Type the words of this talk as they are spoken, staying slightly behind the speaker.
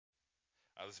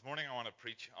This morning I want to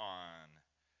preach on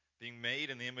being made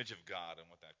in the image of God and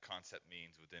what that concept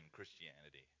means within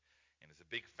Christianity. And it's a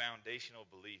big foundational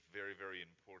belief, very, very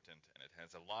important, and it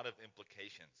has a lot of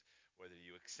implications, whether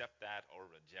you accept that or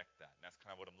reject that. And that's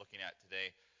kind of what I'm looking at today,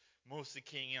 mostly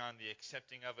keying on the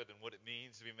accepting of it and what it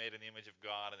means to be made in the image of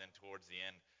God, and then towards the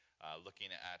end, looking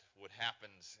at what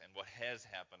happens and what has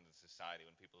happened in society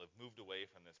when people have moved away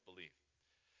from this belief.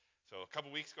 So a couple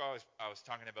weeks ago, I was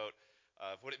talking about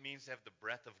what it means to have the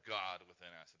breath of God within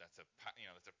us. So that's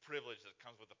a privilege that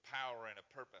comes with a power and a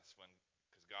purpose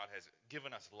because God has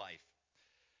given us life.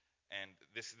 And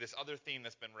this other theme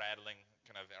that's been rattling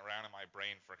kind of around in my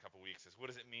brain for a couple weeks is,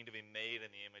 what does it mean to be made in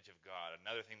the image of God?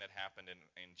 Another thing that happened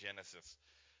in Genesis,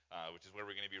 which is where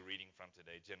we're going to be reading from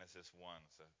today, Genesis 1.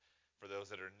 So for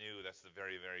those that are new, that's the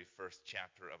very, very first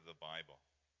chapter of the Bible.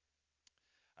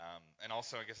 And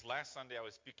also, I guess last Sunday I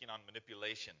was speaking on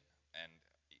manipulation, and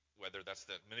whether that's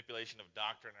the manipulation of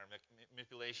doctrine or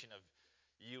manipulation of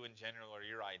you in general or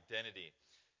your identity.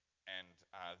 And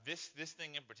this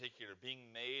thing in particular, being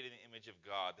made in the image of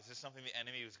God, this is something the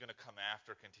enemy is going to come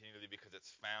after continually because it's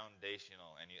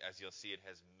foundational, and as you'll see, it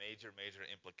has major, major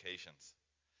implications.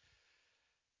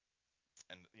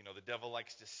 And the devil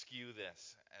likes to skew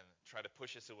this and try to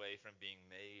push us away from being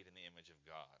made in the image of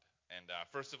God. And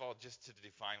first of all, just to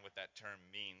define what that term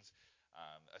means,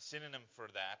 a synonym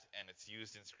for that, and it's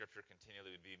used in Scripture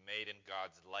continually, would be made in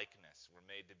God's likeness. We're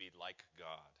made to be like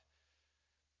God,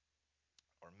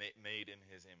 or made in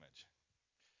His image.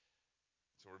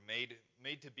 So we're made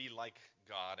to be like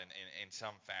God in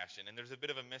some fashion. And there's a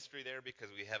bit of a mystery there because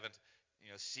we haven't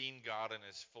seen God in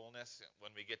His fullness.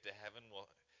 When we get to heaven,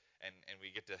 and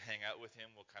we get to hang out with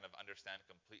Him, we'll kind of understand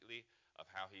completely of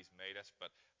how He's made us.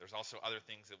 But there's also other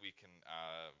things that we can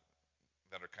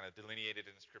that are kind of delineated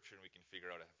in Scripture, and we can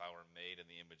figure out how we're made in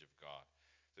the image of God.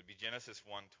 So it'd be Genesis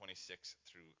 1:26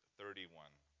 through 31.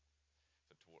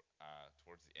 So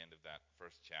towards the end of that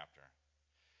first chapter.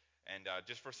 And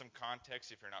just for some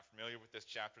context, if you're not familiar with this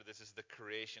chapter, this is the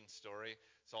creation story.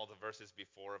 It's all the verses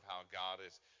before of how God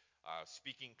is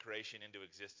speaking creation into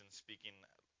existence, speaking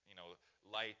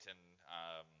light and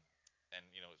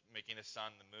making the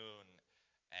sun, the moon,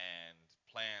 and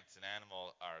plants and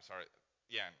animals.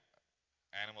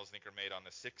 Animals I think are made on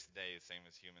the sixth day, same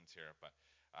as humans here. But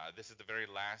this is the very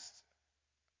last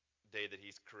day that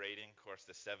He's creating. Of course,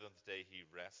 the seventh day He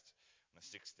rests. On the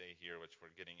sixth day here, which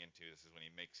we're getting into, this is when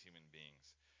He makes human beings.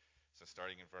 So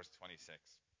starting in verse 26.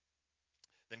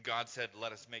 Then God said,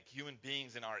 "Let us make human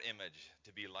beings in our image,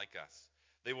 to be like us.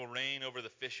 They will reign over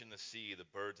the fish in the sea, the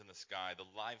birds in the sky,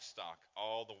 the livestock,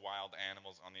 all the wild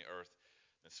animals on the earth,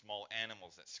 the small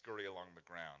animals that scurry along the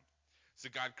ground." So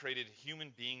God created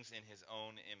human beings in His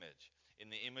own image.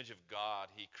 In the image of God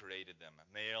He created them.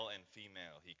 Male and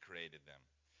female He created them.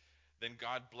 Then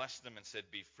God blessed them and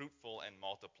said, "Be fruitful and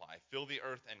multiply. Fill the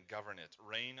earth and govern it.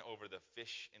 Reign over the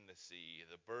fish in the sea,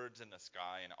 the birds in the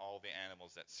sky, and all the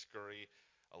animals that scurry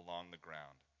along the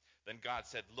ground." Then God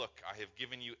said, "Look, I have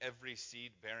given you every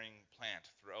seed-bearing plant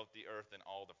throughout the earth and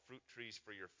all the fruit trees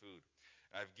for your food.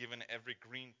 And I've given every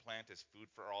green plant as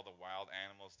food for all the wild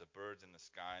animals, the birds in the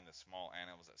sky, and the small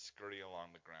animals that scurry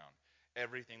along the ground,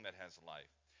 everything that has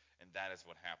life." And that is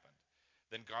what happened.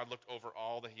 Then God looked over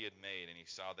all that He had made, and He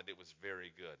saw that it was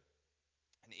very good.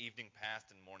 And evening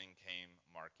passed and morning came,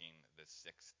 marking the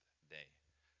sixth day.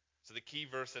 So the key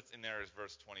verse that's in there is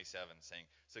verse 27, saying,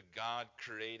 so God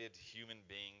created human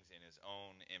beings in His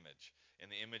own image. In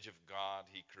the image of God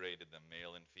He created them,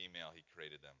 male and female He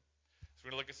created them. So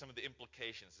we're going to look at some of the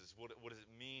implications. What does it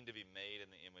mean to be made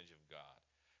in the image of God?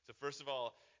 So first of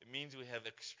all, it means we have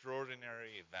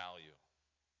extraordinary value.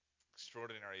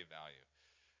 Extraordinary value.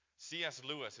 C.S.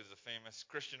 Lewis is a famous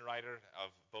Christian writer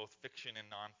of both fiction and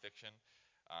nonfiction.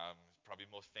 Probably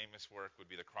most famous work would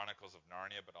be the Chronicles of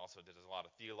Narnia, but also does a lot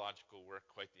of theological work,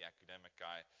 quite the academic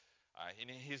guy. In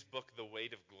his book, The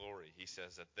Weight of Glory, he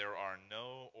says that there are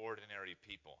no ordinary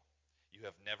people. You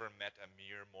have never met a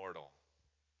mere mortal.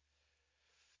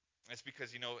 It's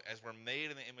because, as we're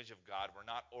made in the image of God, we're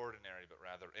not ordinary, but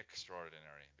rather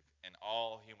extraordinary. And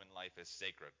all human life is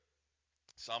sacred.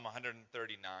 Psalm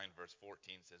 139, verse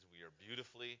 14 says, "We are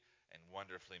beautifully and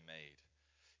wonderfully made."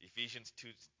 Ephesians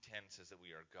 2:10 says that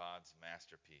we are God's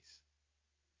masterpiece.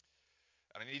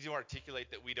 And I need to articulate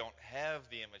that we don't have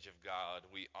the image of God,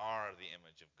 we are the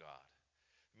image of God.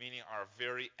 Meaning our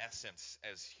very essence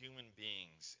as human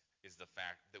beings is the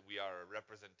fact that we are a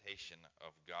representation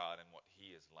of God and what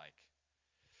He is like.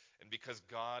 And because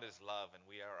God is love and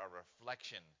we are a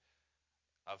reflection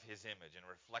of His image and a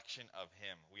reflection of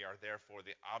Him, we are therefore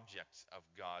the objects of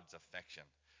God's affection.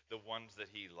 the ones that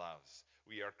he loves.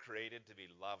 We are created to be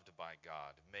loved by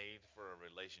God, made for a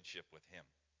relationship with him.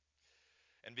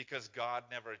 And because God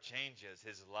never changes,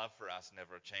 his love for us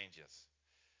never changes.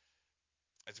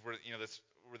 As we're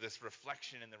this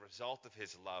reflection and the result of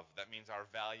his love. That means our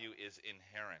value is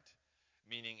inherent,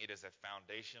 meaning it is a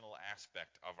foundational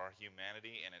aspect of our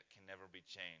humanity and it can never be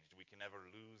changed. We can never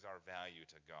lose our value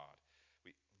to God.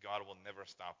 God will never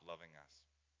stop loving us.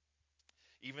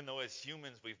 Even though as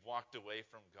humans we've walked away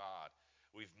from God,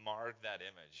 we've marred that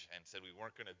image and said we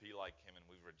weren't going to be like him, and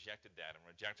we've rejected that and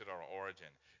rejected our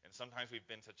origin. And sometimes we've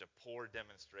been such a poor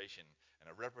demonstration and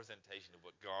a representation of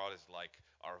what God is like,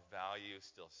 our value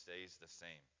still stays the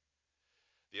same.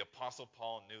 The Apostle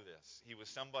Paul knew this. He was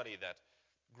somebody that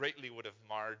greatly would have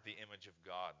marred the image of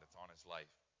God that's on his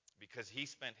life, because he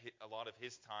spent a lot of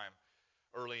his time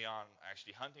early on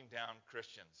actually hunting down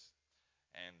Christians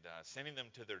and sending them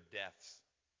to their deaths.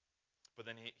 But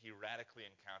then he radically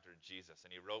encountered Jesus, and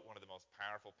he wrote one of the most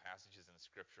powerful passages in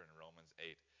Scripture in Romans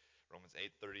 8. Romans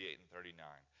 8:38 and 39.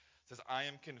 It says, I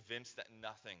am convinced that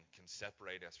nothing can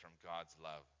separate us from God's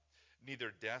love.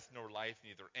 Neither death nor life,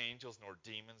 neither angels nor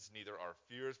demons, neither our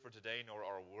fears for today nor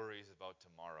our worries about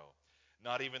tomorrow.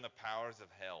 Not even the powers of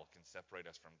hell can separate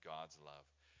us from God's love.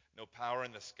 No power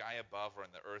in the sky above or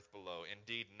in the earth below.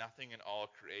 Indeed, nothing in all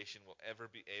creation will ever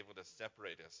be able to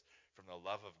separate us from the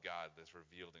love of God that's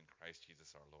revealed in Christ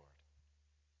Jesus our Lord.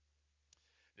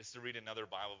 Just to read another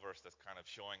Bible verse that's kind of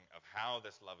showing of how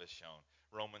this love is shown.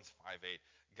 Romans 5:8.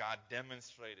 God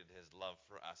demonstrated his love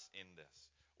for us in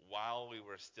this. While we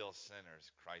were still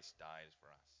sinners, Christ died for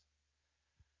us.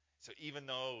 So even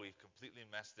though we've completely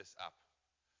messed this up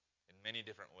in many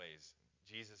different ways,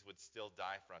 Jesus would still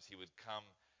die for us. He would come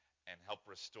and help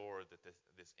restore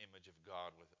this image of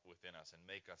God within us and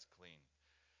make us clean.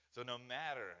 So no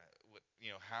matter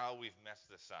how we've messed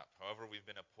this up, however we've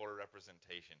been a poor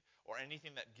representation, or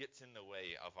anything that gets in the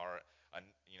way of our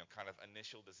kind of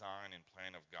initial design and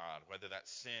plan of God, whether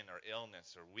that's sin or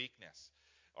illness or weakness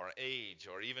or age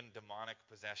or even demonic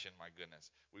possession, my goodness,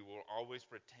 we will always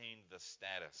retain the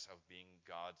status of being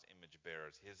God's image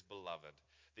bearers, his beloved,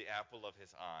 the apple of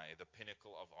his eye, the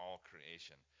pinnacle of all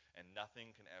creation. And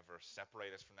nothing can ever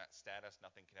separate us from that status.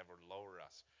 Nothing can ever lower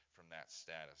us from that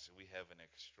status. We have an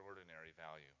extraordinary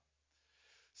value.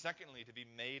 Secondly, to be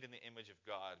made in the image of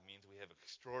God means we have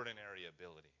extraordinary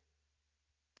ability.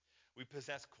 We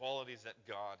possess qualities that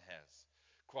God has,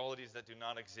 qualities that do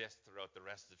not exist throughout the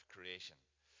rest of creation.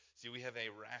 See, we have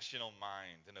a rational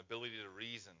mind, an ability to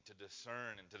reason, to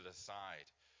discern, and to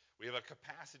decide. We have a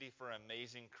capacity for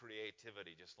amazing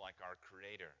creativity, just like our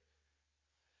Creator.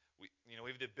 We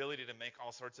have the ability to make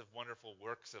all sorts of wonderful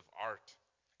works of art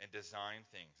and design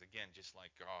things, again, just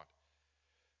like God.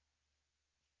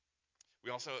 We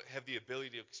also have the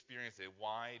ability to experience a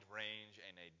wide range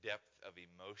and a depth of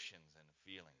emotions and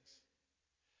feelings.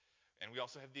 And we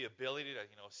also have the ability to,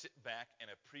 sit back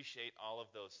and appreciate all of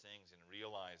those things and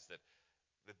realize that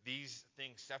these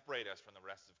things separate us from the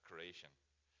rest of creation.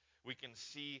 We can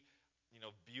see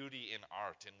beauty in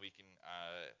art, and we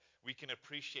can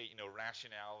appreciate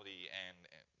rationality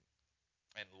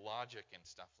and logic and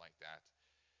stuff like that.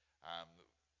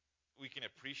 We can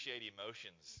appreciate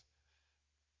emotions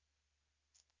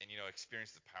and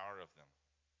experience the power of them.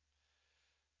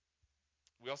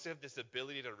 We also have this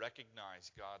ability to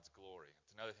recognize God's glory.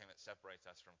 It's another thing that separates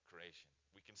us from creation.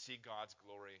 We can see God's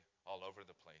glory all over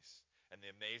the place and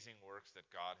the amazing works that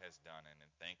God has done and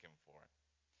thank him for it.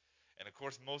 And of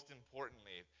course, most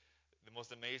importantly, the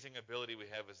most amazing ability we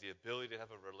have is the ability to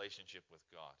have a relationship with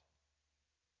God,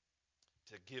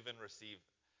 to give and receive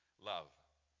love.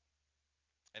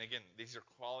 And again, these are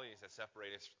qualities that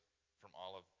separate us from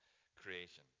all of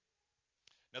creation.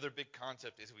 Another big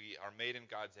concept is we are made in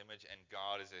God's image, and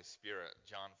God is a spirit.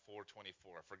 John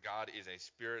 4:24. For God is a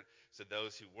spirit, so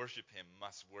those who worship him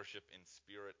must worship in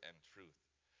spirit and truth.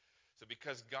 So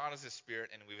because God is a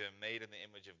spirit and we've been made in the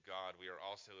image of God, we are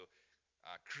also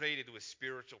created with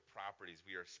spiritual properties.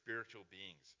 We are spiritual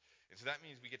beings. And so that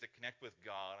means we get to connect with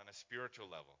God on a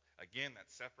spiritual level. Again, that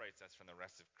separates us from the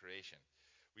rest of creation.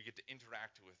 We get to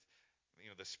interact with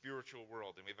the spiritual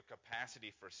world, and we have a capacity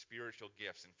for spiritual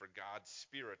gifts and for God's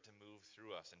Spirit to move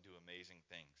through us and do amazing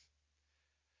things.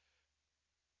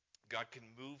 God can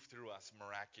move through us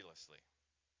miraculously.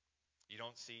 You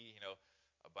don't see,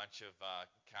 a bunch of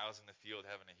cows in the field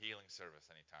having a healing service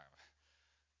anytime.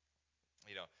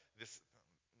 This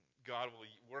God will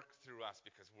work through us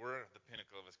because we're the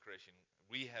pinnacle of his creation.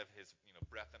 We have his,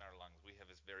 breath in our lungs. We have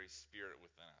his very spirit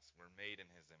within us. We're made in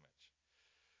his image.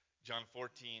 John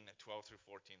 14:12 through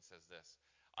 14 says this.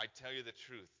 I tell you the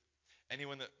truth,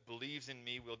 Anyone that believes in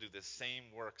me will do the same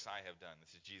works I have done.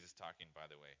 This is Jesus talking, by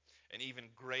the way. And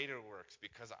even greater works,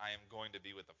 because I am going to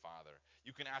be with the Father.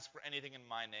 You can ask for anything in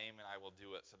my name, and I will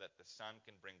do it, so that the Son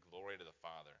can bring glory to the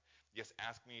Father. Yes,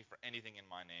 ask me for anything in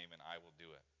my name, and I will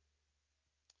do it.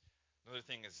 Another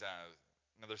thing is,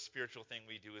 another spiritual thing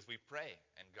we do is we pray,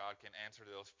 and God can answer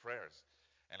those prayers.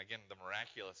 And again, the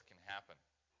miraculous can happen.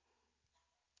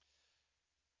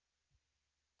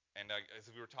 And as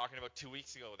we were talking about 2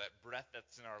 weeks ago, that breath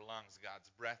that's in our lungs,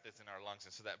 God's breath is in our lungs,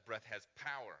 and so that breath has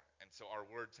power, and so our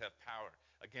words have power.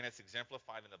 Again, it's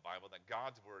exemplified in the Bible that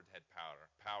God's word had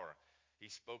power.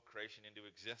 He spoke creation into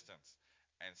existence,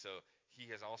 and so He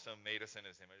has also made us in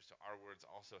His image, so our words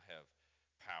also have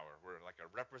power. We're like a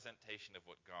representation of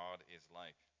what God is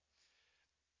like.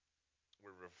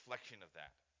 We're a reflection of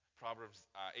that. Proverbs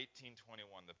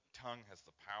 18:21, the tongue has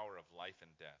the power of life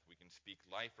and death. We can speak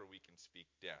life or we can speak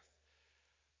death.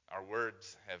 Our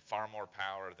words have far more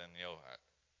power than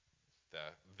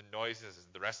the noises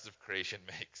the rest of creation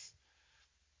makes.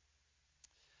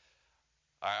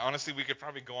 Honestly, we could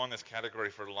probably go on this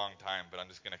category for a long time, but I'm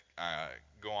just going to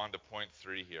go on to point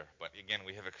 3 here. But again,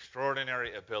 we have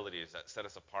extraordinary abilities that set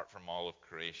us apart from all of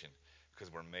creation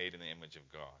because we're made in the image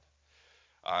of God.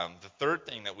 The third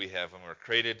thing that we have, when we're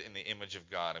created in the image of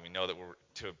God, and we know that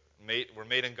we're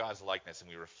made in God's likeness and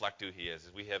we reflect who He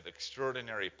is we have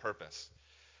extraordinary purpose.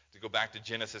 To go back to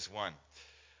Genesis 1.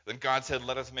 Then God said,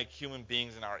 let us make human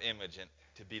beings in our image and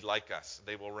to be like us.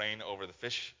 They will reign over the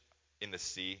fish in the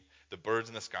sea, the birds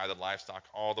in the sky, the livestock,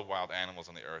 all the wild animals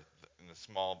on the earth, and the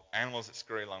small animals that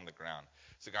scurry along the ground.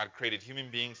 So God created human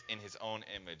beings in His own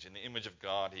image. In the image of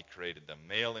God, He created them.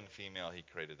 Male and female, He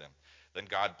created them. Then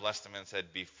God blessed them and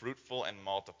said, be fruitful and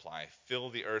multiply. Fill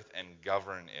the earth and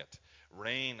govern it.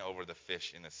 Reign over the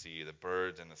fish in the sea, the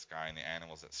birds in the sky, and the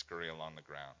animals that scurry along the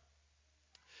ground.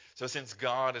 So since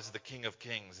God is the King of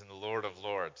Kings and the Lord of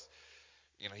Lords,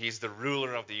 He's the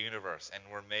ruler of the universe, and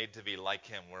we're made to be like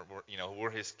Him. We're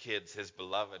His kids, His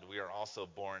beloved. We are also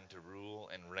born to rule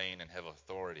and reign and have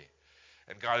authority.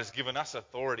 And God has given us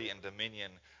authority and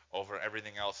dominion over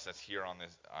everything else that's here on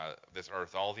this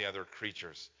earth, all the other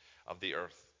creatures of the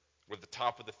earth. We're the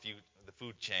top of the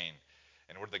food chain,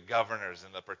 and we're the governors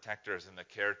and the protectors and the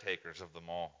caretakers of them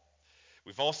all.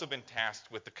 We've also been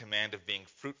tasked with the command of being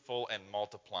fruitful and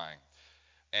multiplying.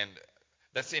 And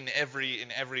that's in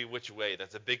every which way.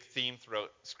 That's a big theme throughout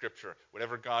Scripture.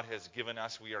 Whatever God has given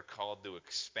us, we are called to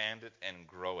expand it and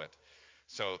grow it.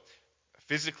 So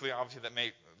physically, obviously,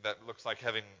 that looks like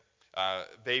having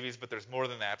babies, but there's more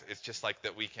than that. It's just like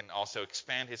that we can also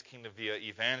expand His kingdom via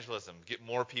evangelism, get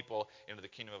more people into the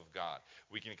kingdom of God.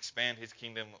 We can expand His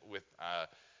kingdom with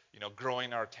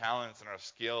growing our talents and our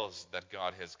skills that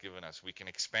God has given us. We can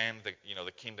expand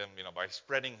the kingdom, by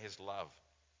spreading His love.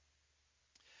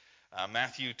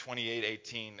 Matthew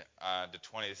 28:18 to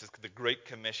 20. This is the Great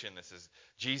Commission. This is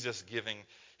Jesus giving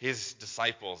His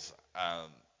disciples, a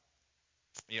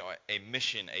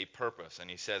mission, a purpose. And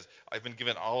He says, I've been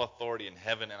given all authority in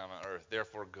heaven and on earth.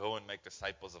 Therefore, go and make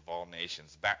disciples of all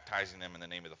nations, baptizing them in the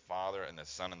name of the Father and the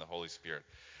Son and the Holy Spirit.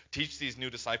 Teach these new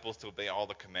disciples to obey all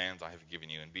the commands I have given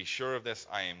you. And be sure of this,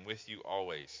 I am with you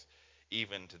always,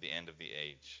 even to the end of the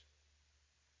age.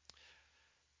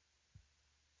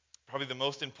 Probably the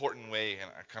most important way, and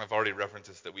I kind of already referenced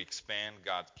this, that we expand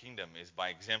God's kingdom is by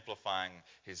exemplifying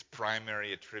His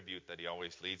primary attribute that He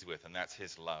always leads with, and that's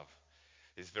His love.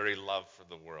 His very love for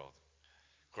the world.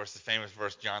 Of course, the famous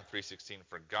verse, John 3:16,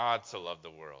 for God so loved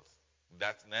the world.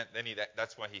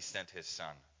 That's why He sent His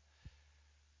Son.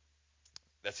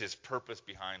 That's His purpose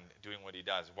behind doing what He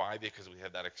does. Why? Because we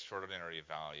have that extraordinary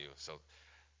value. So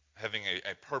having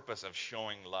a purpose of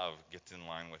showing love gets in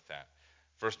line with that.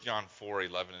 1 John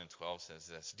 4:11 and 12 says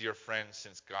this, dear friends,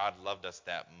 since God loved us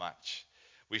that much,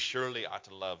 we surely ought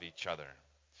to love each other.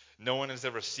 No one has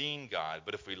ever seen God,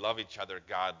 but if we love each other,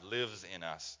 God lives in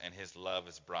us, and His love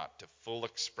is brought to full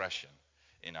expression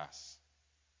in us.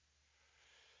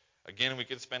 Again, we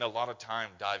could spend a lot of time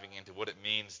diving into what it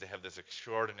means to have this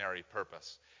extraordinary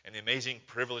purpose and the amazing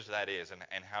privilege that is,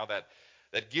 and how that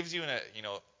gives you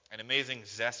an amazing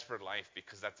zest for life,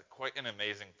 because that's quite an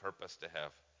amazing purpose to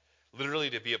have. Literally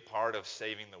to be a part of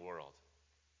saving the world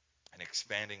and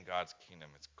expanding God's kingdom.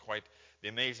 It's quite the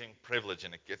amazing privilege,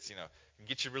 and it gets can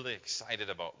get you really excited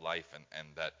about life, and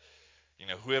that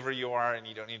whoever you are, and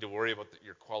you don't need to worry about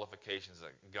your qualifications,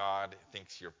 that God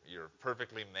thinks you're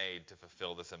perfectly made to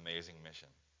fulfill this amazing mission.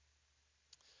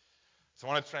 So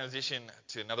I want to transition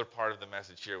to another part of the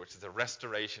message here, which is the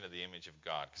restoration of the image of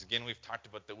God. Because again, we've talked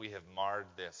about that we have marred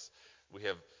this. We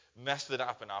have messed it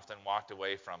up and often walked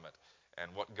away from it,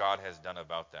 and what God has done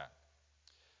about that.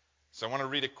 So I want to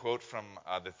read a quote from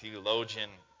the theologian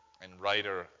and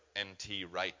writer N.T.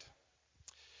 Wright.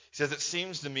 He says, "It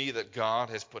seems to me that God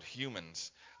has put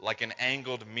humans like an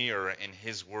angled mirror in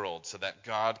his world so that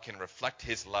God can reflect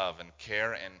his love and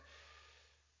care and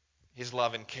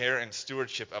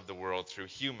stewardship of the world through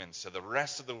humans, so the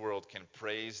rest of the world can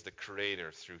praise the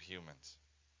Creator through humans."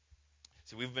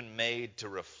 See, we've been made to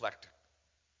reflect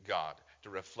God, to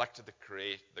reflect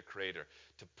the Creator,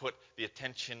 to put the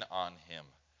attention on him,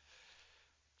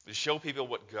 to show people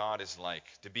what God is like,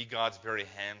 to be God's very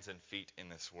hands and feet in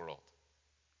this world.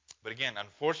 But again,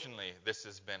 unfortunately, this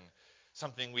has been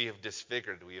something we have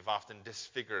disfigured. We have often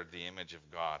disfigured the image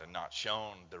of God and not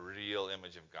shown the real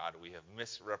image of God. We have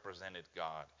misrepresented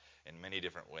God in many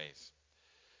different ways.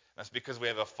 That's because we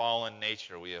have a fallen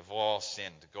nature. We have all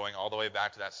sinned, going all the way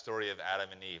back to that story of Adam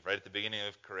and Eve, right at the beginning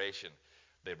of creation.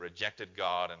 They rejected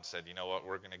God and said, you know what,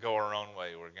 we're going to go our own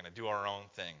way. We're going to do our own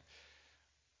thing.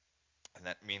 And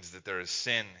that means that there is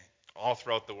sin all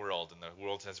throughout the world, and the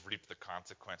world has reaped the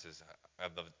consequences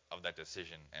of that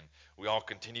decision. And we all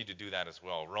continue to do that as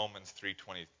well. Romans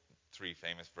 3:23,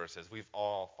 famous verse, says, "We've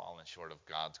all fallen short of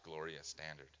God's glorious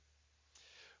standard."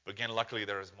 But again, luckily,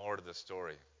 there is more to the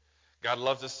story. God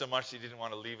loves us so much He didn't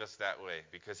want to leave us that way,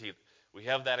 because we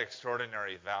have that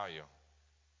extraordinary value.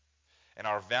 And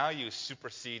our value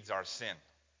supersedes our sin.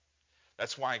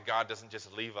 That's why God doesn't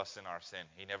just leave us in our sin.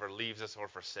 He never leaves us or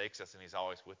forsakes us, and He's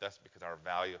always with us because our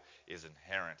value is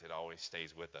inherent. It always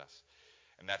stays with us.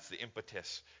 And that's the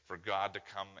impetus for God to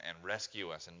come and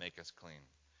rescue us and make us clean.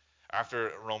 After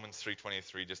Romans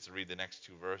 3:23, just to read the next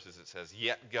two verses, it says,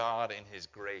 "Yet God in His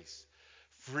grace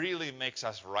freely makes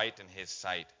us right in His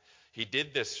sight. He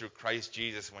did this through Christ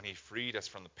Jesus when He freed us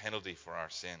from the penalty for our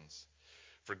sins.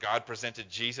 For God presented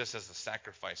Jesus as the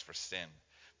sacrifice for sin.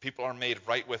 People are made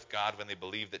right with God when they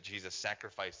believe that Jesus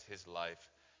sacrificed His life,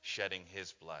 shedding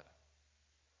His blood."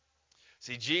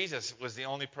 See, Jesus was the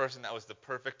only person that was the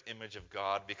perfect image of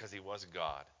God because He was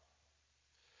God.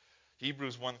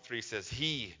 Hebrews 1:3 says,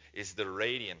 "He is the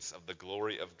radiance of the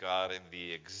glory of God and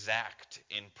the exact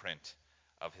imprint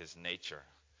of His nature."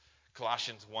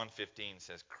 Colossians 1:15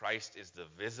 says, "Christ is the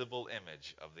visible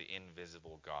image of the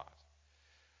invisible God."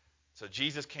 So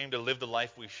Jesus came to live the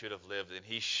life we should have lived, and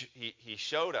he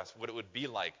showed us what it would be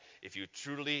like if you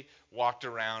truly walked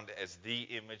around as the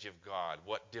image of God,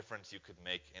 what difference you could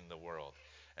make in the world.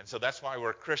 And so that's why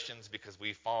we're Christians, because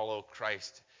we follow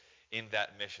Christ in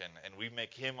that mission, and we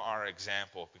make Him our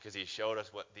example because He showed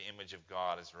us what the image of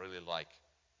God is really like.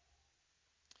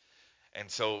 And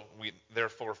so we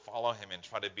therefore follow Him and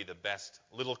try to be the best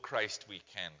little Christ we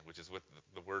can, which is what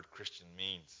the word Christian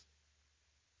means.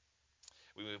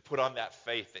 We put on that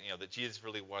faith that, that Jesus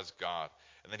really was God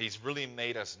and that He's really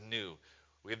made us new.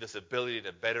 We have this ability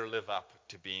to better live up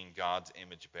to being God's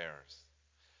image bearers.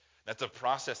 That's a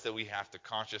process that we have to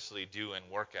consciously do and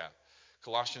work at.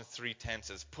 Colossians 3:10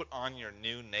 says, "Put on your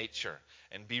new nature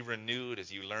and be renewed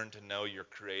as you learn to know your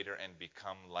Creator and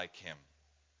become like Him."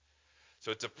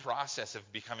 So it's a process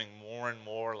of becoming more and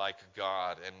more like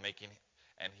God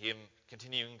and Him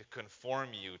continuing to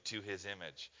conform you to His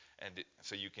image, and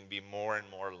so you can be more and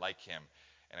more like Him,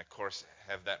 and of course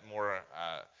have that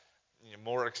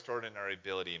more extraordinary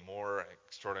ability, more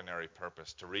extraordinary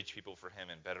purpose to reach people for Him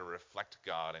and better reflect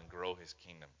God and grow His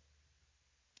kingdom.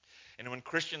 And when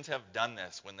Christians have done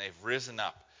this, when they've risen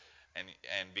up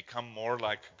and become more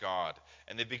like God,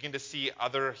 and they begin to see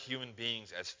other human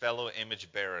beings as fellow image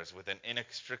bearers with an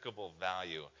inextricable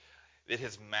value, it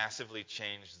has massively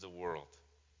changed the world.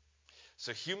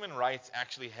 So human rights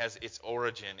actually has its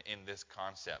origin in this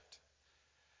concept.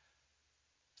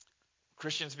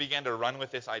 Christians began to run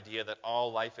with this idea that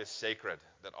all life is sacred,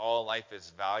 that all life is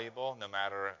valuable, no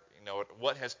matter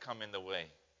what has come in the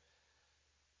way.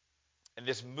 And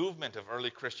this movement of early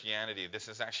Christianity, this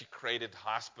has actually created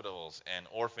hospitals and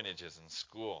orphanages and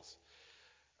schools.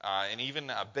 And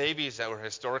even babies that were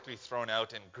historically thrown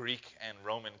out in Greek and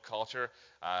Roman culture.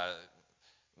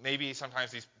 Maybe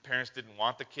sometimes these parents didn't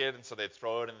want the kid, and so they'd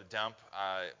throw it in the dump.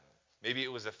 Maybe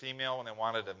it was a female and they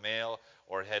wanted a male,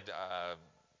 or had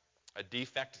a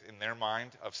defect in their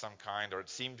mind of some kind, or it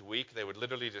seemed weak. They would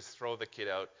literally just throw the kid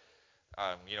out.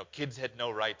 Kids had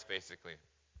no rights, basically.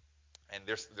 And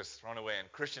they're just thrown away.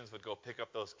 And Christians would go pick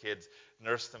up those kids,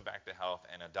 nurse them back to health,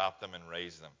 and adopt them and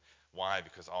raise them. Why?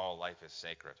 Because all life is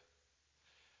sacred.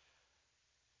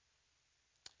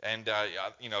 And,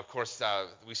 of course,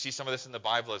 we see some of this in the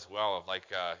Bible as well.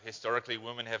 Historically,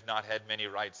 women have not had many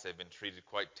rights. They've been treated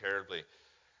quite terribly.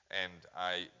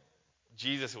 And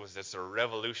Jesus was just a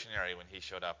revolutionary when he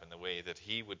showed up in the way that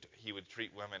he would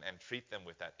treat women and treat them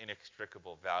with that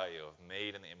inextricable value of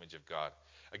made in the image of God.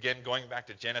 Again, going back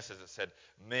to Genesis, it said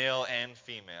male and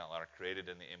female are created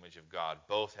in the image of God.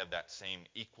 Both have that same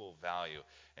equal value,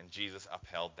 and Jesus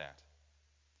upheld that.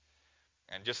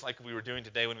 And just like we were doing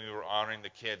today when we were honoring the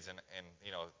kids, and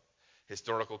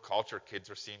historical culture, kids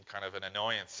were seen kind of an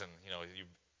annoyance, and you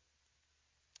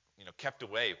kept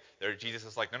away. There, Jesus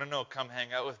is like, no, no, no, come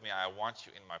hang out with me. I want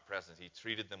you in my presence. He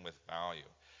treated them with value.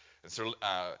 And so,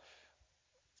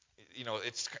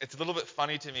 it's a little bit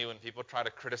funny to me when people try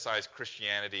to criticize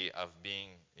Christianity of being,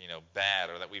 bad,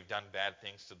 or that we've done bad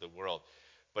things to the world.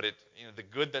 But the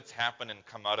good that's happened and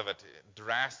come out of it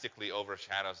drastically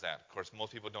overshadows that. Of course,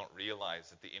 most people don't realize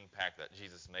that the impact that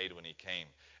Jesus made when he came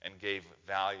and gave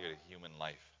value to human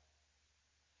life.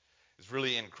 It's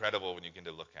really incredible when you begin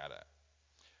to look at it.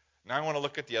 Now I want to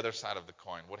look at the other side of the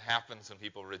coin. What happens when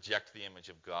people reject the image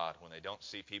of God, when they don't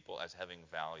see people as having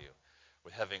value,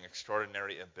 with having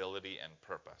extraordinary ability and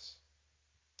purpose?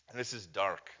 And this is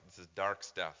dark. This is dark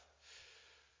stuff.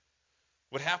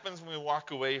 What happens when we walk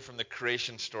away from the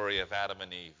creation story of Adam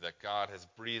and Eve, that God has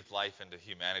breathed life into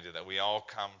humanity, that we all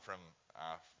come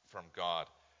from God?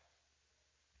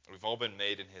 We've all been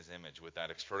made in his image with that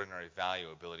extraordinary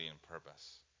value, ability, and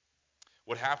purpose.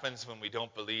 What happens when we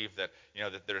don't believe that,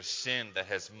 that there's sin that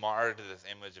has marred this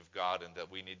image of God and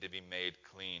that we need to be made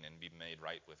clean and be made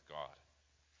right with God?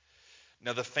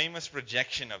 Now, the famous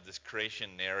rejection of this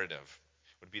creation narrative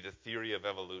would be the theory of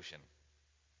evolution.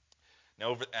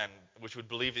 Now, which would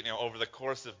believe that, over the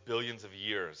course of billions of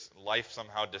years, life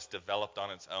somehow just developed on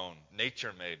its own.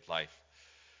 Nature made life.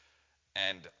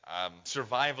 And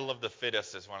survival of the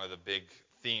fittest is one of the big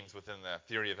themes within the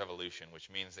theory of evolution,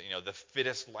 which means that, the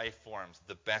fittest life forms,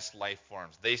 the best life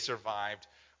forms, they survived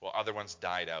while other ones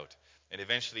died out. And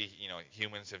eventually,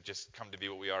 humans have just come to be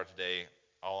what we are today,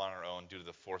 all on our own due to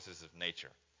the forces of nature.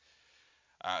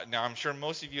 Now, I'm sure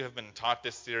most of you have been taught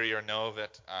this theory or know of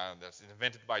it. That's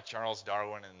invented by Charles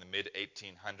Darwin in the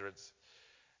mid-1800s.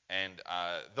 And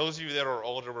those of you that are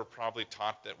older were probably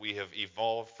taught that we have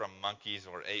evolved from monkeys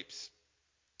or apes.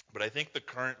 But I think the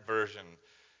current version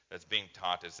that's being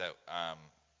taught is that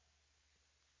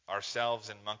ourselves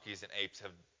and monkeys and apes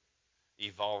have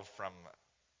evolved from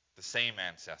the same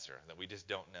ancestor, that we just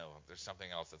don't know. There's something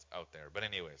else that's out there. But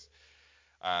anyways,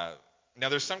 now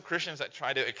there's some Christians that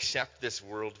try to accept this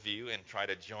worldview and try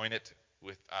to join it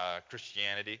with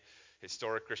Christianity,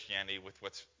 historic Christianity, with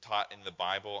what's taught in the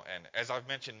Bible. And as I've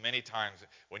mentioned many times,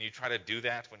 when you try to do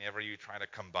that, whenever you try to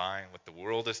combine what the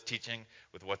world is teaching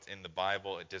with what's in the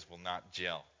Bible, it just will not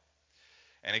gel.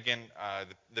 And again,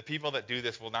 the people that do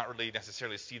this will not really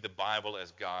necessarily see the Bible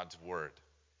as God's word.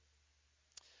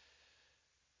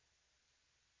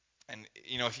 And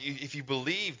if you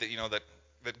believe that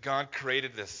that God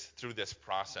created this through this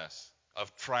process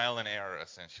of trial and error,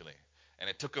 essentially, and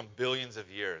it took him billions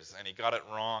of years, and he got it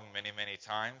wrong many, many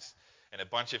times, and a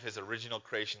bunch of his original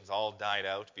creations all died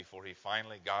out before he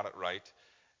finally got it right,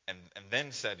 and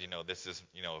then said, this is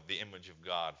the image of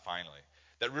God finally.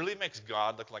 That really makes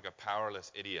God look like a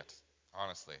powerless idiot,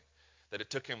 honestly. That it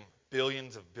took him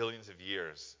billions of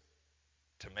years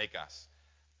to make us,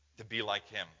 to be like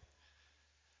him.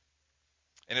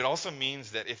 And it also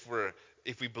means that if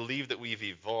we believe that we've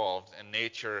evolved and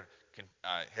nature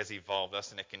has evolved us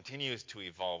and it continues to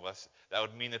evolve us, that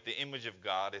would mean that the image of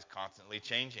God is constantly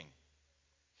changing,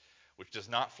 which does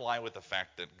not fly with the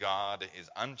fact that God is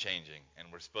unchanging and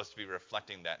we're supposed to be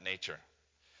reflecting that nature.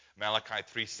 Malachi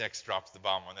 3:6 drops the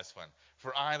bomb on this one.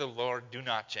 For I, the Lord, do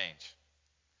not change.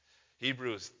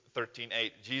 Hebrews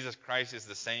 13:8, Jesus Christ is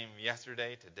the same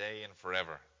yesterday, today, and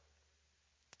forever.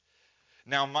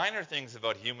 Now, minor things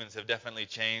about humans have definitely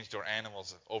changed, or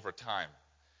animals, over time.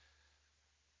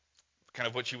 Kind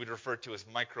of what you would refer to as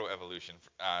microevolution.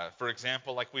 For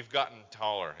example, like we've gotten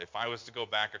taller. If I was to go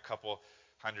back a couple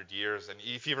hundred years, and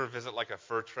if you ever visit like a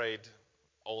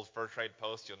old fur trade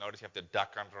post, you'll notice you have to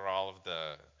duck under all of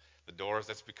the doors.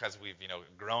 That's because we've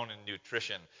grown in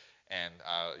nutrition and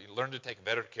learned to take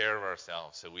better care of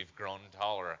ourselves. So we've grown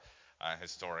taller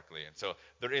historically. And so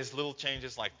there is little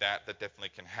changes like that definitely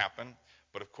can happen.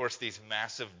 But of course, these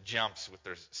massive jumps, which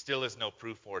there still is no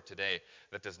proof for today,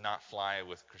 that does not fly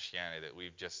with Christianity, that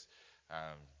we've just,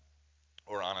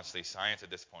 or honestly science at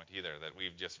this point either, that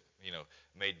we've just,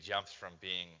 made jumps from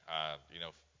being,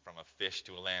 from a fish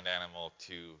to a land animal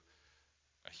to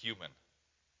a human.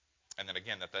 And then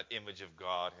again, that image of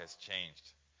God has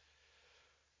changed.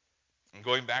 And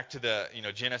going back to the,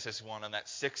 Genesis 1, on that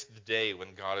sixth day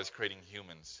when God is creating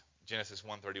humans, Genesis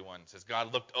 1:31 says,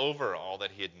 God looked over all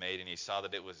that he had made, and he saw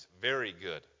that it was very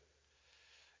good.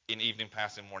 In evening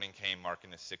passed and morning came,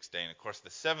 marking the sixth day. And of course, the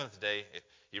seventh day,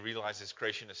 he realizes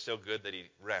creation is so good that he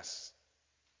rests.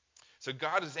 So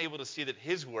God is able to see that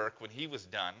his work, when he was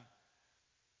done,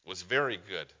 was very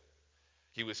good.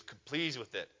 He was pleased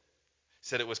with it,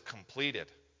 said it was completed.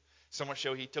 So much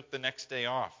so he took the next day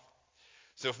off.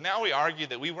 So if now we argue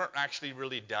that we weren't actually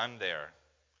really done there,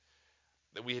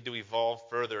 that we had to evolve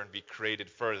further and be created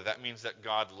further, that means that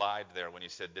God lied there when he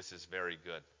said this is very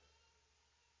good.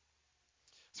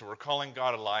 So we're calling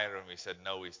God a liar when we said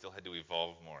no, we still had to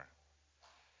evolve more.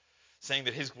 Saying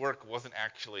that his work wasn't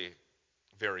actually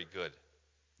very good,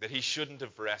 that he shouldn't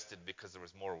have rested because there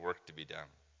was more work to be done.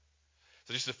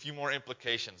 So just a few more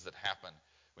implications that happen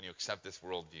when you accept this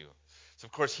worldview. So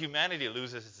of course, humanity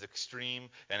loses its extreme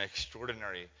and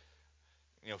extraordinary,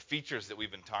 features that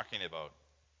we've been talking about.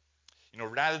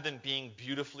 Rather than being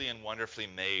beautifully and wonderfully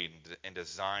made and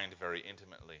designed very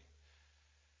intimately,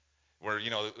 where,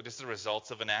 this is the results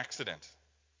of an accident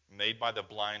made by the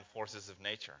blind forces of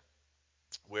nature.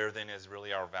 Where then is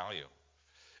really our value?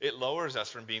 It lowers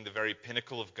us from being the very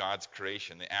pinnacle of God's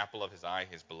creation, the apple of his eye,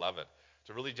 his beloved,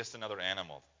 to really just another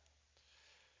animal.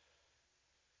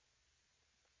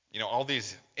 All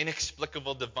these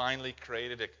inexplicable, divinely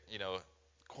created,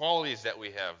 qualities that we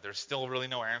have, there's still really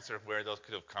no answer of where those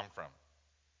could have come from.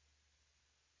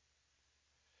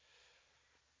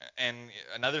 And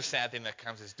another sad thing that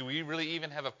comes is, do we really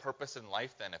even have a purpose in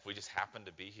life then if we just happen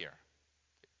to be here?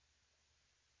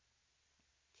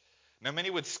 Now,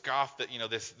 many would scoff that,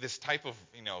 this type of,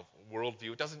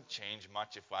 worldview, it doesn't change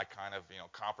much if I kind of,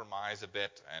 compromise a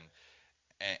bit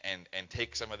and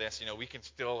take some of this. We can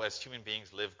still, as human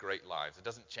beings, live great lives. It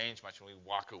doesn't change much when we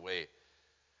walk away,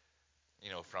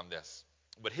 from this.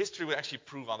 But history would actually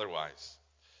prove otherwise.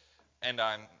 And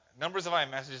on numbers of my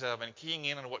messages, I've been keying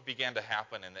in on what began to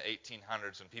happen in the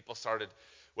 1800s when people started,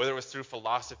 whether it was through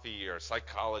philosophy or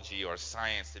psychology or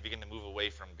science, they began to move away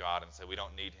from God and say, we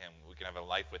don't need him. We can have a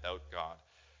life without God.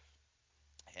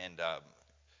 And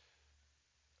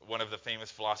one of the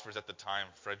famous philosophers at the time,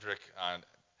 Friedrich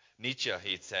Nietzsche,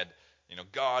 he had said,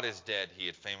 God is dead. He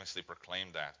had famously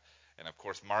proclaimed that. And of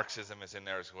course, Marxism is in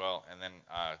there as well. And then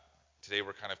today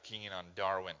we're kind of keying in on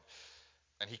Darwin.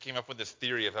 And he came up with this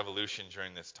theory of evolution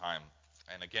during this time.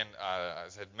 And again,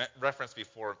 as I had referenced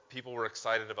before, people were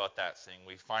excited about that, saying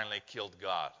we finally killed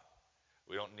God.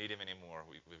 We don't need him anymore.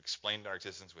 We've explained our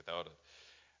existence without it.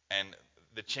 And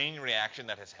the chain reaction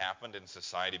that has happened in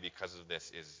society because of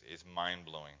this is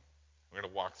mind-blowing. We're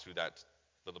going to walk through that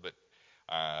a little bit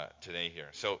today here.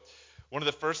 So one of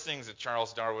the first things that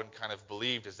Charles Darwin kind of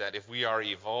believed is that if we are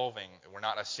evolving, we're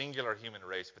not a singular human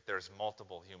race, but there's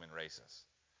multiple human races.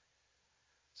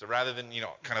 So rather than,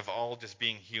 kind of all just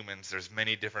being humans, there's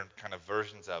many different kind of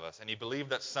versions of us. And he believed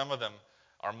that some of them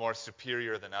are more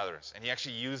superior than others. And he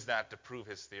actually used that to prove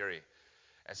his theory.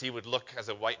 As he would look as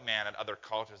a white man at other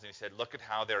cultures, and he said, look at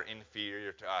how they're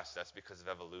inferior to us. That's because of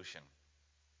evolution.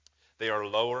 They are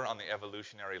lower on the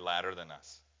evolutionary ladder than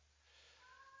us.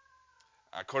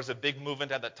 Of course, a big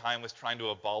movement at that time was trying to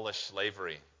abolish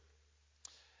slavery.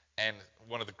 And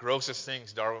one of the grossest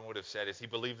things Darwin would have said is he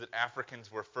believed that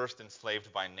Africans were first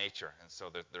enslaved by nature, and so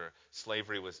that their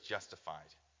slavery was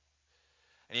justified.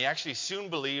 And he actually soon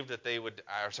believed that they would,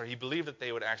 he believed that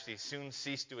they would actually soon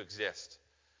cease to exist.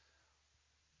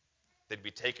 They'd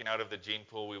be taken out of the gene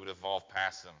pool, we would evolve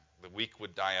past them. The weak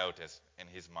would die out in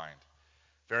his mind.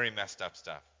 Very messed up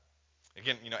stuff.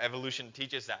 Again, evolution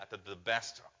teaches that the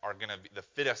best are going to be, the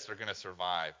fittest are going to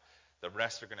survive. The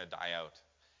rest are going to die out.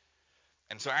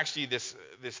 And so actually this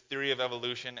theory of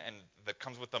evolution and that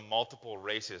comes with the multiple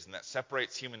races and that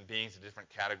separates human beings into different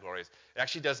categories, it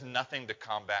actually does nothing to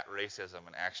combat racism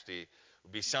and actually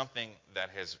would be something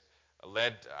that has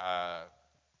led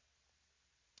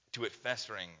to it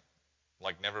festering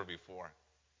like never before.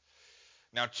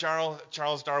 Now,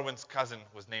 Charles Darwin's cousin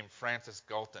was named Francis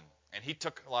Galton, and he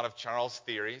took a lot of Charles'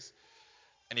 theories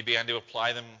and he began to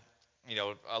apply them,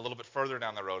 a little bit further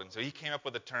down the road. And so he came up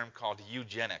with a term called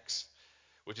eugenics,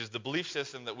 which is the belief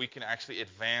system that we can actually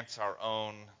advance our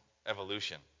own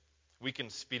evolution. We can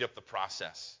speed up the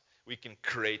process. We can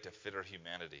create a fitter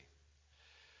humanity.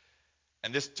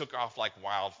 And this took off like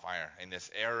wildfire in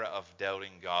this era of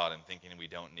doubting God and thinking we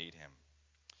don't need him.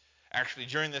 Actually,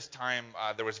 during this time,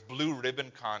 there was blue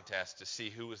ribbon contests to see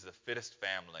who was the fittest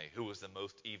family, who was the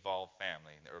most evolved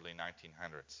family in the early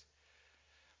 1900s.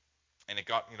 And it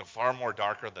got, far more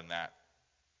darker than that.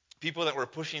 People that were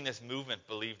pushing this movement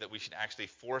believed that we should actually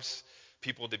force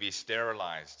people to be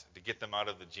sterilized to get them out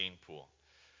of the gene pool.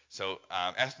 So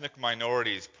ethnic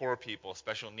minorities, poor people,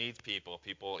 special needs people,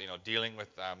 people dealing with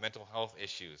mental health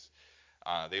issues,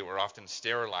 They were often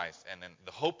sterilized, and then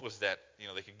the hope was that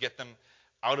they could get them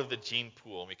out of the gene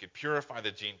pool, and we could purify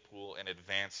the gene pool and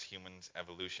advance humans'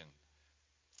 evolution.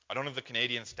 I don't have the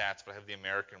Canadian stats, but I have the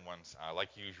American ones, like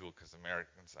usual, because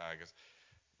Americans, I guess,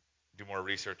 do more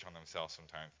research on themselves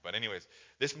sometimes. But anyways,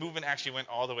 this movement actually went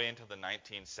all the way into the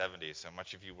 1970s, so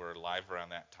much of you were alive around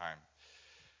that time.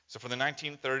 So from the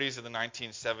 1930s to the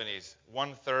 1970s,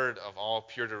 1/3 of all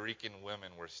Puerto Rican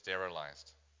women were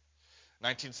sterilized.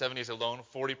 1970s alone,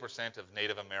 40% of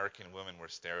Native American women were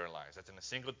sterilized. That's in a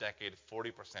single decade,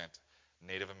 40%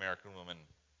 Native American women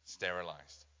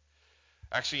sterilized.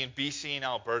 Actually, in BC and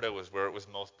Alberta was where it was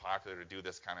most popular to do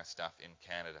this kind of stuff in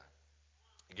Canada.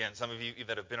 Again, some of you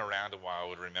that have been around a while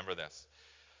would remember this.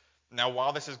 Now,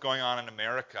 while this is going on in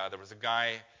America, there was a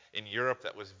guy in Europe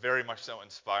that was very much so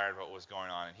inspired by what was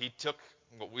going on. And he took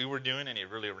what we were doing and he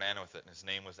really ran with it. And his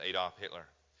name was Adolf Hitler.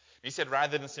 He said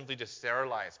rather than simply just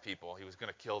sterilize people, he was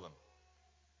going to kill them.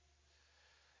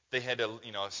 They had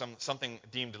something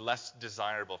deemed less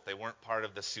desirable, if they weren't part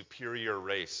of the superior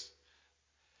race,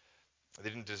 they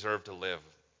didn't deserve to live.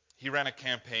 He ran a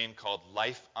campaign called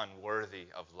Life Unworthy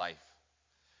of Life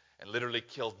and literally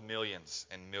killed millions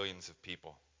and millions of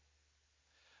people.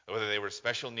 Whether they were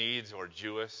special needs or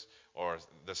Jewish or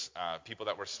people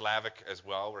that were Slavic as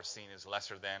well were seen as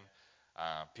lesser than.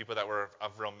 People that were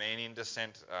of Romanian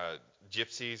descent,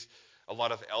 gypsies. A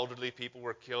lot of elderly people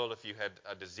were killed. If you had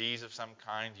a disease of some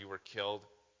kind, you were killed.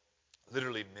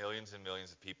 Literally millions and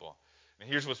millions of people. And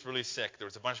here's what's really sick. There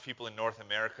was a bunch of people in North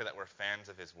America that were fans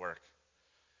of his work.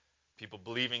 People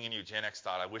believing in eugenics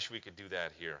thought, I wish we could do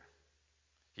that here.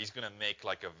 He's going to make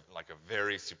like a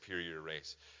very superior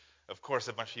race. Of course,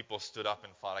 a bunch of people stood up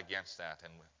and fought against that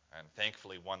and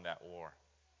thankfully won that war.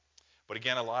 But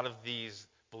again, a lot of these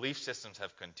belief systems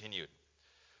have continued.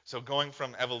 So going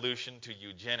from evolution to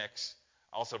eugenics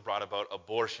also brought about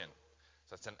abortion.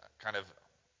 So that's kind of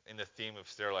in the theme of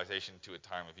sterilization to a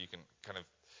time if you can kind of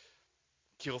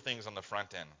kill things on the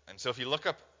front end. And so if you look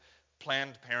up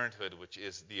Planned Parenthood, which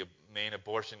is the main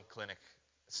abortion clinic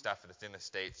stuff that's in the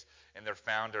States, and their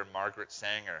founder, Margaret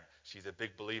Sanger, she's a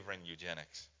big believer in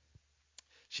eugenics.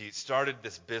 She started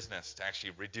this business to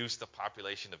actually reduce the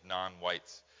population of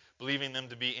non-whites, believing them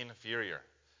to be inferior,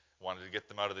 wanted to get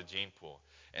them out of the gene pool.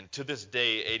 And to this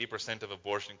day, 80% of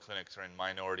abortion clinics are in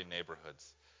minority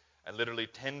neighborhoods. And literally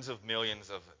tens of millions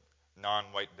of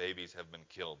non-white babies have been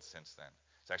killed since then.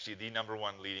 It's actually the number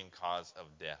one leading cause of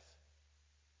death.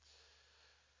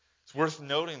 It's worth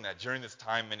noting that during this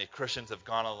time, many Christians have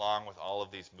gone along with all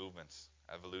of these movements,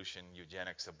 evolution,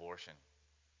 eugenics, abortion.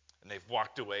 And they've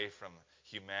walked away from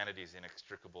humanity's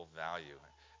inextricable value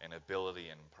and ability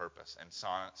and purpose and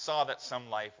saw that some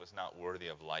life was not worthy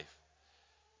of life.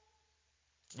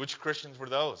 Which Christians were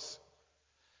those?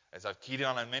 As I've keyed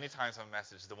on many times in my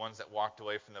message, the ones that walked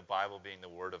away from the Bible being the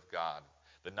Word of God,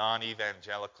 the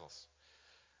non-evangelicals,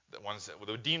 the ones that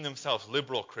would deem themselves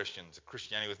liberal Christians, a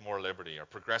Christianity with more liberty, or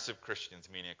progressive Christians,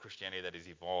 meaning a Christianity that is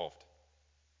evolved.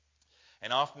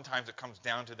 And oftentimes it comes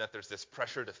down to that there's this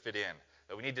pressure to fit in,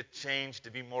 that we need to change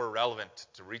to be more relevant,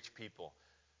 to reach people.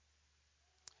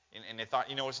 And they thought,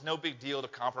 it's no big deal to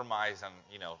compromise on,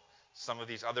 some of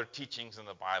these other teachings in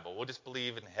the Bible. We'll just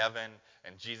believe in heaven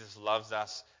and Jesus loves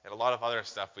us, and a lot of other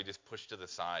stuff we just push to the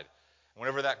side. And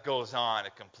whenever that goes on,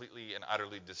 it completely and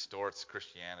utterly distorts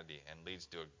Christianity and leads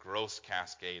to a gross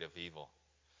cascade of evil.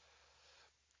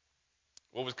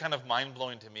 What was kind of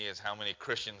mind-blowing to me is how many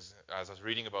Christians, as I was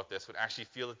reading about this, would actually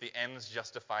feel that the ends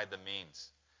justified the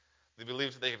means. They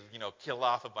believed that they could, kill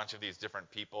off a bunch of these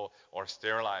different people or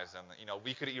sterilize them.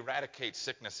 We could eradicate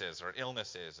sicknesses or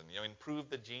illnesses and, improve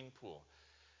the gene pool.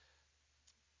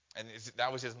 And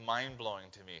that was just mind-blowing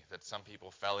to me that some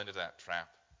people fell into that trap.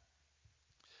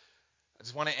 I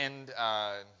just want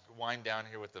to wind down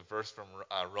here with the verse from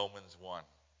Romans 1.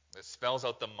 It spells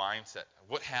out the mindset.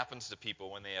 What happens to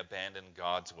people when they abandon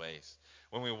God's ways?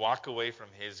 When we walk away from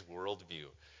His worldview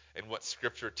and what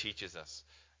Scripture teaches us.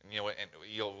 And,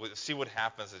 you'll see what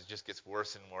happens as it just gets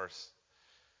worse and worse.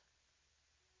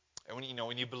 And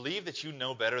when you believe that you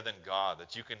know better than God,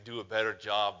 that you can do a better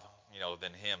job,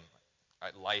 than Him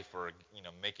at life or,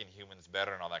 making humans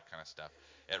better and all that kind of stuff,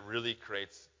 it really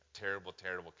creates terrible,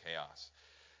 terrible chaos.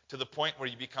 To the point where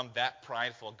you become that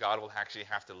prideful, God will actually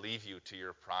have to leave you to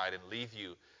your pride and leave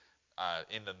you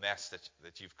in the mess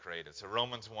that you've created. So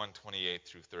Romans 1:28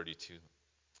 through 32.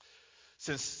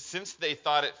 Since they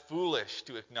thought it foolish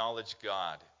to acknowledge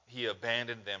God, He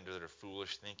abandoned them to their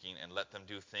foolish thinking and let them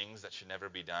do things that should never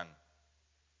be done.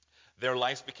 Their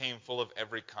lives became full of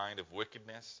every kind of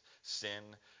wickedness, sin,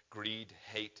 greed,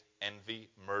 hate, envy,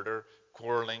 murder,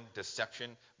 quarreling,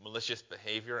 deception, malicious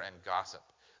behavior, and gossip.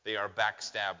 They are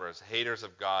backstabbers, haters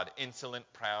of God, insolent,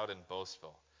 proud, and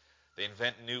boastful. They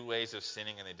invent new ways of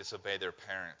sinning and they disobey their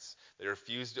parents. They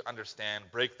refuse to understand,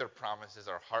 break their promises,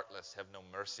 are heartless, have no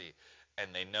mercy,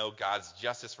 and they know God's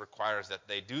justice requires that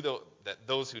that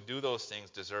those who do those things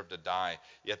deserve to die,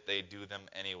 yet they do them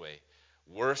anyway.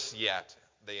 Worse yet,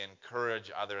 they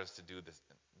encourage others to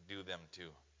do them too.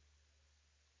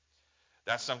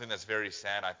 That's something that's very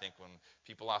sad, I think, when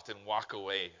people often walk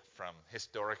away from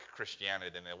historic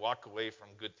Christianity and they walk away from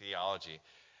good theology,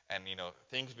 and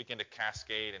things begin to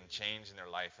cascade and change in their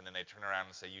life, and then they turn around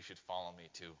and say, "You should follow me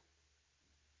too."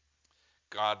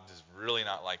 God is really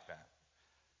not like that.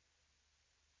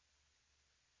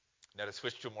 Now, to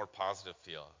switch to a more positive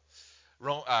feel,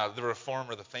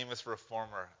 the famous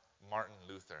reformer Martin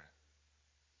Luther,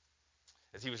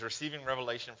 as he was receiving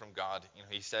revelation from God,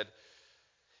 he said,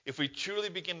 "If we truly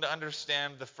begin to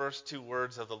understand the first two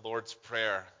words of the Lord's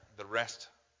Prayer, the rest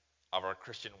of our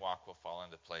Christian walk will fall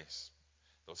into place."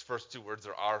 Those first two words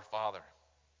are "Our Father."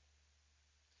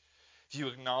 If you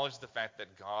acknowledge the fact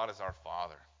that God is our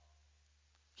Father,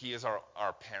 He is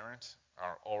our parent,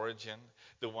 our origin,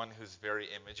 the one whose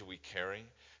very image we carry,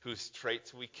 whose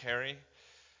traits we carry,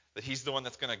 that He's the one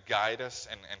that's going to guide us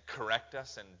and correct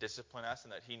us and discipline us,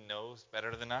 and that He knows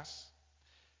better than us.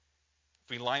 If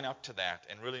we line up to that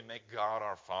and really make God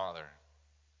our Father,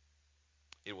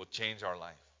 it will change our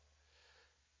life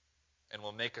and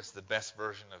will make us the best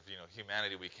version of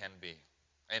humanity we can be.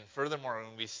 And furthermore,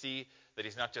 when we see that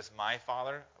He's not just my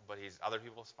Father, but He's other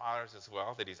people's fathers as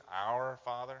well, that He's our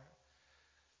Father,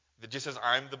 that just as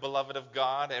I'm the beloved of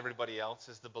God, everybody else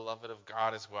is the beloved of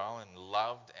God as well, and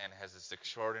loved and has this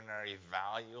extraordinary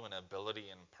value and ability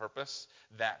and purpose,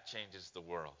 that changes the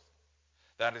world.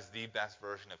 That is the best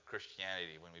version of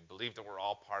Christianity, when we believe that we're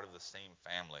all part of the same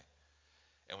family.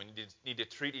 And we need to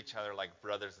treat each other like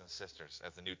brothers and sisters,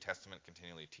 as the New Testament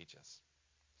continually teaches.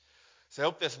 So I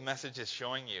hope this message is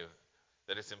showing you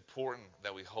that it's important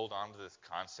that we hold on to this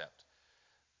concept,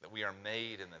 that we are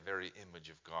made in the very image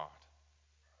of God.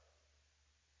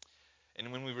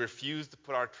 And when we refuse to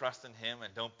put our trust in Him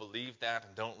and don't believe that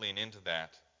and don't lean into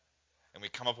that, and we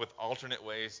come up with alternate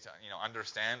ways to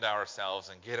understand ourselves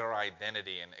and get our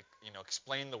identity and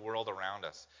explain the world around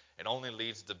us, it only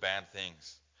leads to bad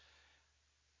things.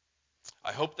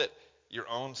 I hope that your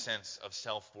own sense of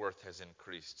self-worth has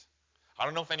increased. I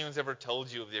don't know if anyone's ever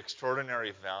told you of the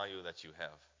extraordinary value that you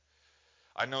have.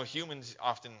 I know humans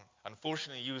often,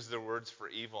 unfortunately, use their words for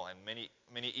evil, and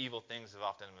many evil things have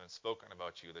often been spoken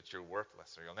about you, that you're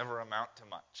worthless or you'll never amount to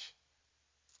much.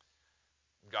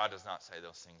 God does not say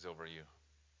those things over you.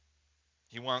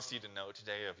 He wants you to know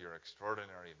today of your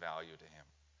extraordinary value to Him.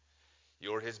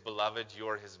 You're His beloved,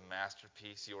 you're His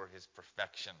masterpiece, you're His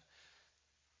perfection,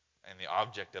 and the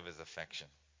object of His affection.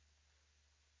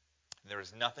 And there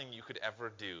is nothing you could ever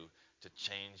do to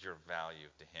change your value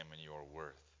to Him and your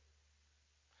worth.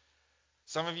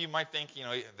 Some of you might think,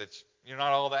 that you're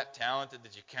not all that talented,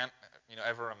 that you can't,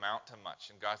 ever amount to much.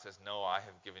 And God says, "No, I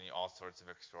have given you all sorts of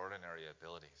extraordinary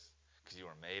abilities because you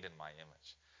are made in my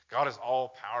image." God is all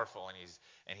powerful, and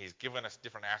He's given us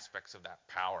different aspects of that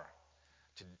power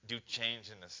to do change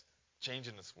in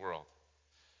this world.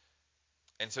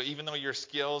 And so even though your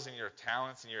skills and your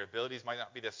talents and your abilities might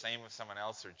not be the same as someone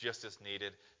else, they're just as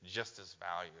needed, just as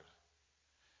valued.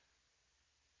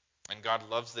 And God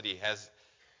loves that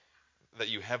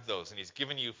you have those, and He's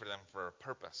given you for them for a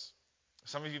purpose.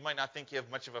 Some of you might not think you have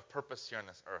much of a purpose here on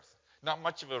this earth, not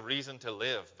much of a reason to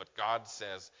live, but God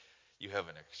says you have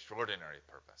an extraordinary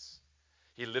purpose.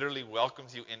 He literally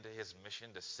welcomes you into His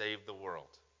mission to save the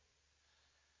world.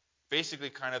 Basically,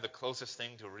 kind of the closest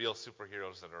thing to real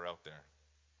superheroes that are out there.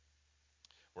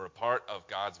 We're a part of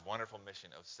God's wonderful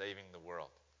mission of saving the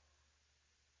world.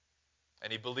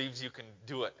 And He believes you can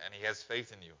do it, and He has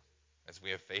faith in you, as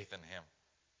we have faith in Him.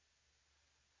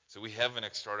 So we have an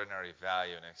extraordinary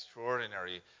value, an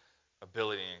extraordinary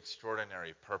ability, an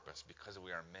extraordinary purpose, because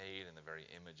we are made in the very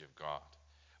image of God.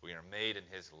 We are made in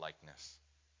His likeness.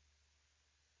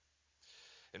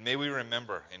 And may we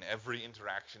remember in every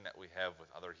interaction that we have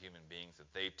with other human beings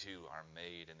that they too are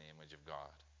made in the image of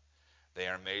God. They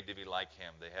are made to be like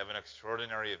Him. They have an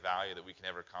extraordinary value that we can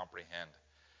never comprehend.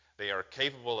 They are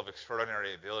capable of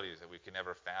extraordinary abilities that we can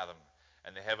never fathom.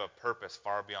 And they have a purpose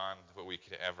far beyond what we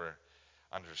could ever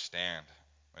understand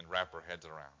and wrap our heads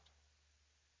around.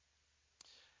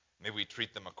 May we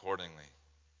treat them accordingly.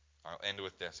 I'll end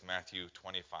with this, Matthew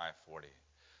 25:40.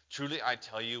 "Truly I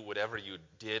tell you, whatever you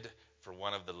did for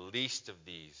one of the least of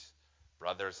these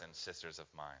brothers and sisters of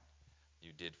mine,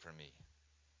 you did for me."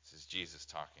 This is Jesus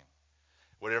talking.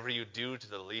 Whatever you do to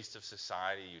the least of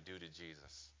society, you do to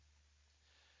Jesus.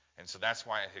 And so that's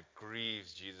why it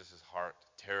grieves Jesus' heart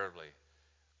terribly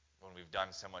when we've done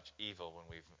so much evil, when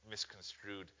we've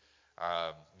misconstrued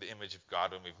the image of God,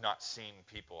 when we've not seen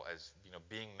people as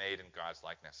being made in God's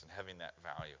likeness and having that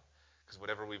value. Because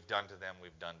whatever we've done to them,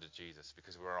 we've done to Jesus,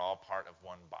 because we're all part of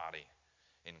one body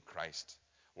in Christ.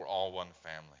 We're all one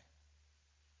family.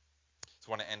 So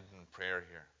I want to end in prayer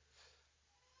here.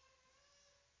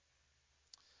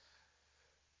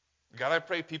 God, I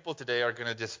pray people today are going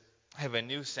to just have a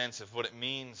new sense of what it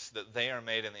means that they are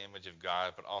made in the image of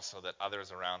God, but also that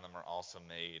others around them are also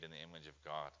made in the image of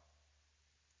God.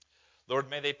 Lord,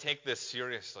 may they take this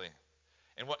seriously.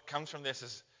 And what comes from this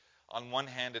is, on one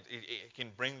hand, it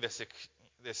can bring this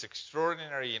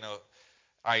extraordinary,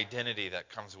 identity that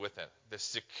comes with it, this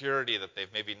security that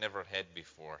they've maybe never had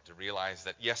before, to realize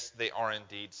that, yes, they are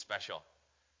indeed special.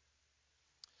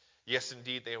 Yes,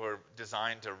 indeed, they were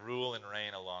designed to rule and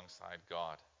reign alongside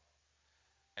God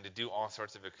and to do all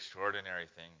sorts of extraordinary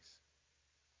things.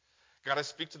 God, I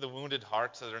speak to the wounded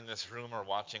hearts that are in this room or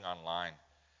watching online,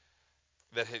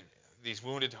 that these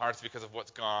wounded hearts, because of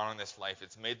what's gone on in this life,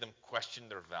 it's made them question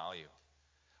their value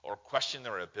or question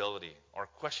their ability or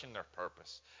question their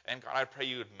purpose. And God, I pray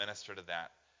you would minister to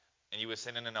that. And you would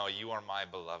say, no, you are my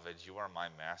beloved. You are my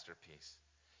masterpiece.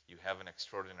 You have an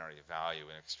extraordinary value,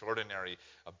 an extraordinary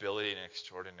ability, and an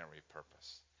extraordinary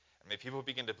purpose. And may people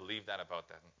begin to believe that about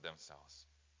themselves.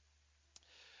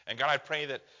 And God, I pray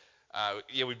that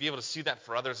we'd be able to see that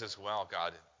for others as well,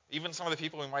 God. Even some of the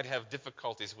people we might have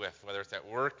difficulties with, whether it's at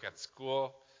work, at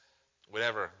school,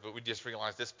 whatever. But we just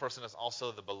realize this person is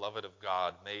also the beloved of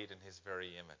God, made in his very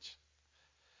image.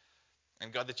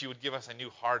 And God, that you would give us a new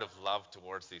heart of love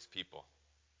towards these people.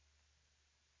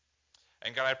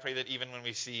 And God, I pray that even when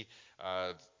we see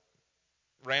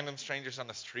random strangers on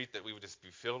the street, that we would just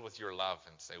be filled with your love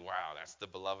and say, wow, that's the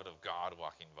beloved of God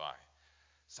walking by.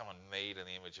 Someone made in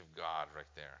the image of God right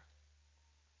there.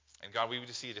 And God, we would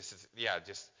just see this as,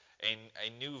 just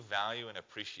a new value and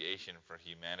appreciation for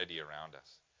humanity around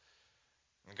us.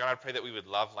 And God, I pray that we would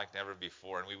love like never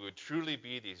before, and we would truly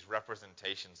be these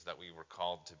representations that we were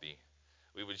called to be.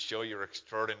 We would show your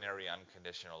extraordinary,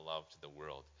 unconditional love to the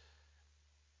world.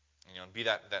 And be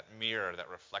that mirror that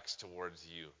reflects towards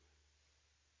you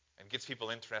and gets people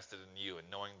interested in you and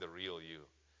knowing the real you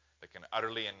that can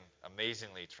utterly and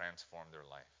amazingly transform their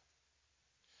life.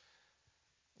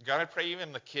 God, I pray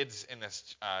even the kids in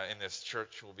this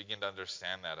church will begin to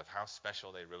understand that, of how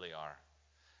special they really are.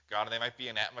 God, they might be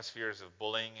in atmospheres of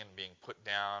bullying and being put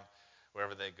down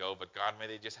wherever they go, but God, may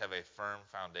they just have a firm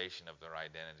foundation of their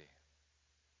identity.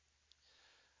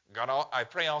 God, I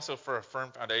pray also for a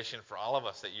firm foundation for all of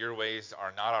us, that your ways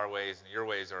are not our ways and your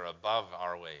ways are above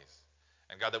our ways.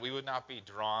 And God, that we would not be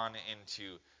drawn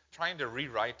into trying to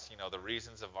rewrite, the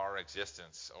reasons of our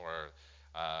existence or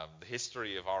the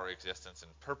history of our existence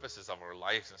and purposes of our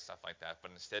lives and stuff like that,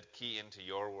 but instead key into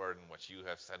your word and what you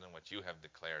have said and what you have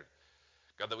declared.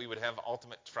 God, that we would have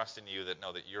ultimate trust in you, that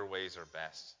know that your ways are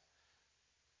best.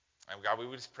 And God, we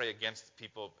would just pray against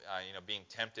people, being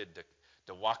tempted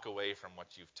to walk away from what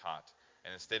you've taught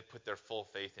and instead put their full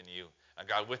faith in you. And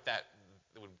God, with that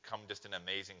would come just an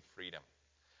amazing freedom.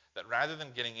 That rather than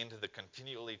getting into the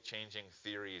continually changing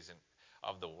theories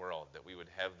of the world, that we would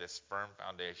have this firm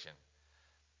foundation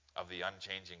of the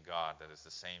unchanging God that is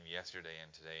the same yesterday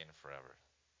and today and forever.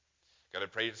 God, I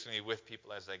pray you're just going to be with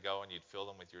people as they go, and you'd fill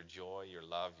them with your joy, your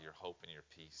love, your hope, and your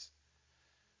peace.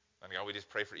 And God, we just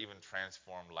pray for even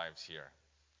transformed lives here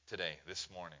today, this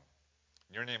morning.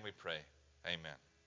 In your name we pray. Amen.